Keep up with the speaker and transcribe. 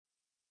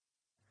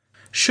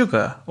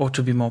Sugar, or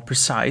to be more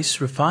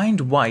precise,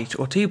 refined white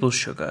or table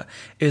sugar,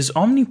 is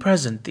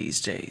omnipresent these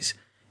days.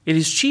 It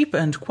is cheap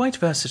and quite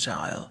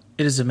versatile.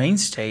 It is a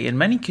mainstay in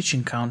many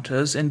kitchen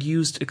counters and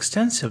used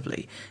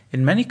extensively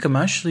in many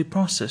commercially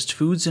processed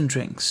foods and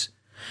drinks.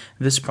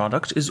 This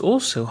product is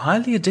also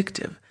highly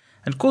addictive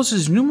and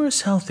causes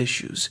numerous health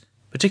issues,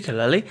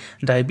 particularly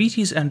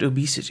diabetes and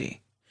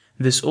obesity.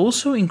 This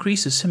also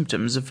increases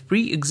symptoms of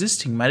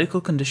pre-existing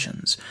medical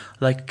conditions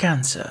like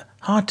cancer,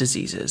 heart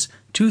diseases,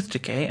 tooth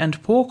decay,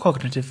 and poor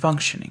cognitive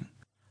functioning.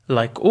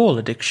 Like all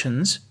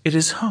addictions, it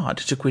is hard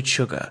to quit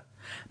sugar.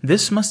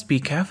 This must be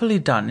carefully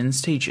done in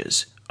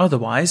stages,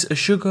 otherwise a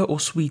sugar or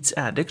sweets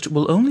addict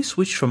will only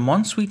switch from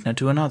one sweetener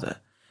to another,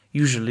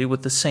 usually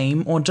with the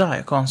same or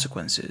dire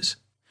consequences.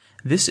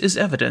 This is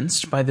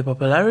evidenced by the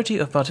popularity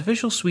of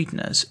artificial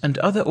sweeteners and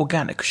other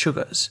organic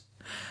sugars.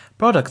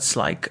 Products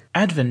like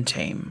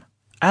Advantame,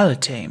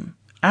 Allitame,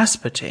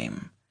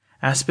 aspartame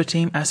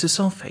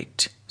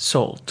acesulfate,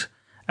 salt,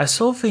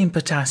 asulfame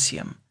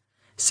potassium,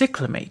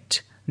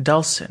 cyclamate,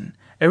 dulcin,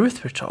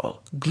 erythritol,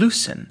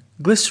 glucin,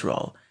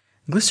 glycerol,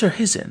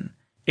 glycyrrhizin,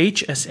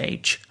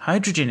 HSH,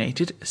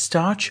 hydrogenated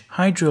starch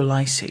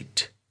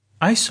hydrolysate,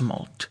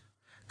 isomalt,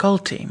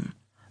 cultame,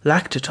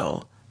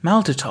 lactitol,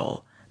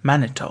 maltitol,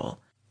 mannitol,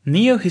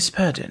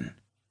 neohisperdin,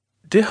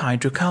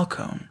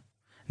 dihydrochalcone,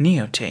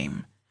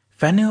 neotame,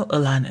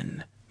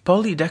 phenylalanine,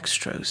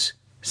 polydextrose,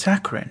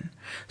 saccharin,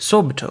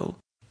 sorbitol,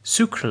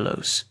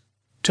 sucralose,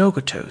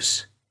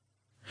 togatose.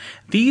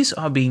 These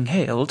are being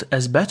hailed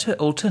as better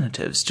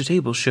alternatives to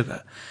table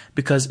sugar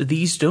because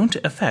these don't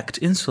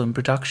affect insulin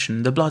production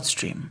in the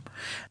bloodstream.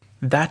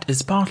 That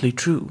is partly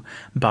true,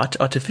 but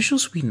artificial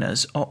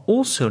sweeteners are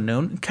also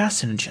known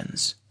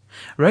carcinogens.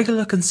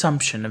 Regular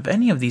consumption of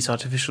any of these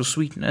artificial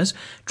sweeteners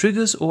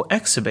triggers or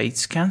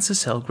exacerbates cancer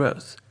cell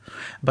growth.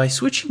 By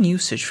switching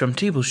usage from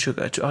table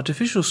sugar to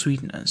artificial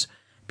sweeteners,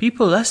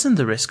 people lessen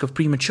the risk of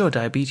premature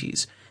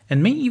diabetes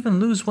and may even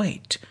lose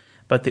weight,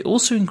 but they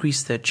also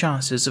increase their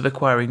chances of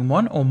acquiring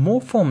one or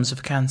more forms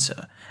of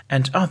cancer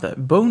and other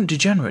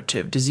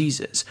bone-degenerative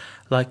diseases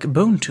like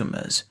bone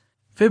tumors,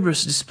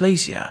 fibrous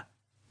dysplasia,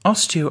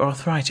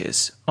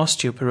 osteoarthritis,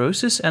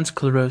 osteoporosis and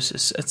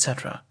sclerosis,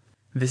 etc.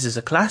 This is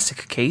a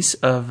classic case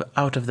of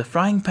out of the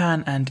frying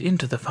pan and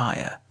into the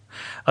fire.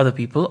 Other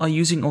people are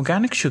using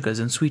organic sugars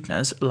and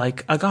sweeteners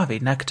like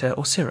agave nectar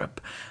or syrup,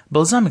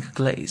 balsamic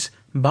glaze,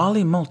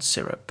 barley malt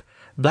syrup,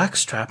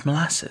 blackstrap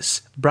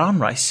molasses, brown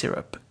rice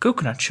syrup,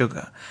 coconut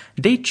sugar,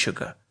 date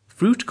sugar,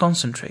 fruit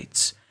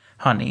concentrates,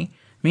 honey,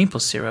 maple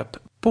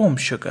syrup, palm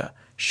sugar,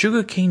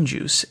 sugar cane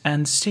juice,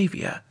 and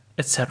stevia,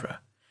 etc.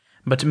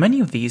 But many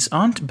of these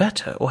aren't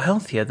better or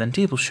healthier than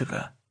table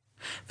sugar.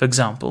 For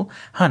example,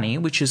 honey,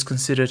 which is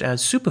considered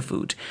as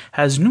superfood,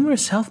 has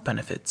numerous health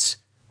benefits.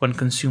 When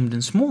consumed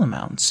in small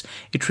amounts,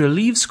 it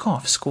relieves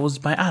coughs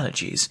caused by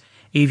allergies,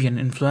 avian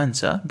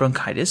influenza,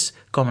 bronchitis,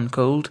 common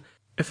cold,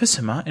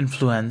 emphysema,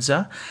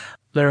 influenza,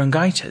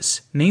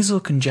 laryngitis, nasal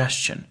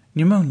congestion,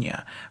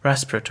 pneumonia,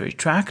 respiratory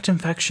tract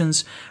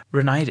infections,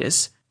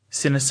 rhinitis,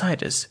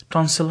 sinusitis,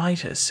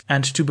 tonsillitis,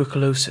 and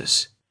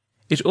tuberculosis.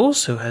 It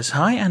also has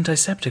high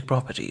antiseptic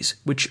properties,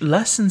 which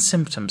lessen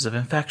symptoms of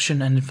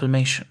infection and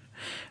inflammation.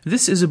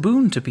 This is a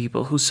boon to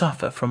people who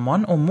suffer from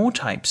one or more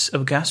types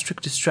of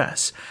gastric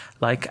distress,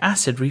 like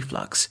acid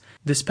reflux,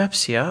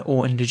 dyspepsia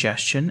or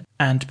indigestion,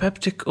 and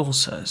peptic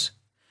ulcers.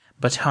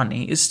 But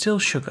honey is still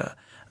sugar,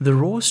 the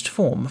rawest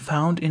form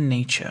found in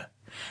nature.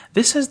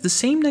 This has the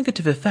same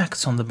negative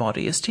effects on the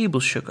body as table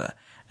sugar,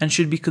 and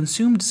should be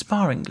consumed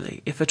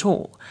sparingly, if at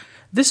all.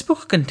 This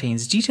book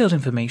contains detailed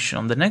information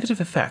on the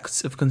negative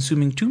effects of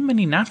consuming too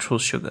many natural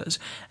sugars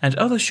and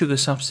other sugar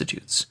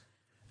substitutes.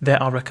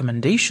 There are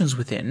recommendations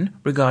within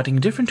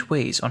regarding different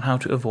ways on how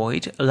to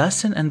avoid,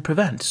 lessen, and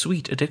prevent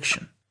sweet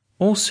addiction.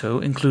 Also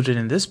included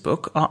in this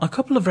book are a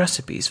couple of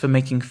recipes for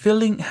making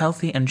filling,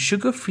 healthy, and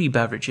sugar-free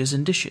beverages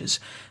and dishes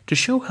to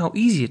show how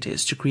easy it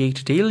is to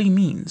create daily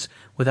means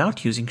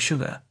without using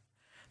sugar.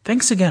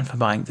 Thanks again for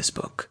buying this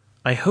book.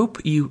 I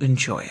hope you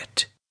enjoy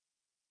it.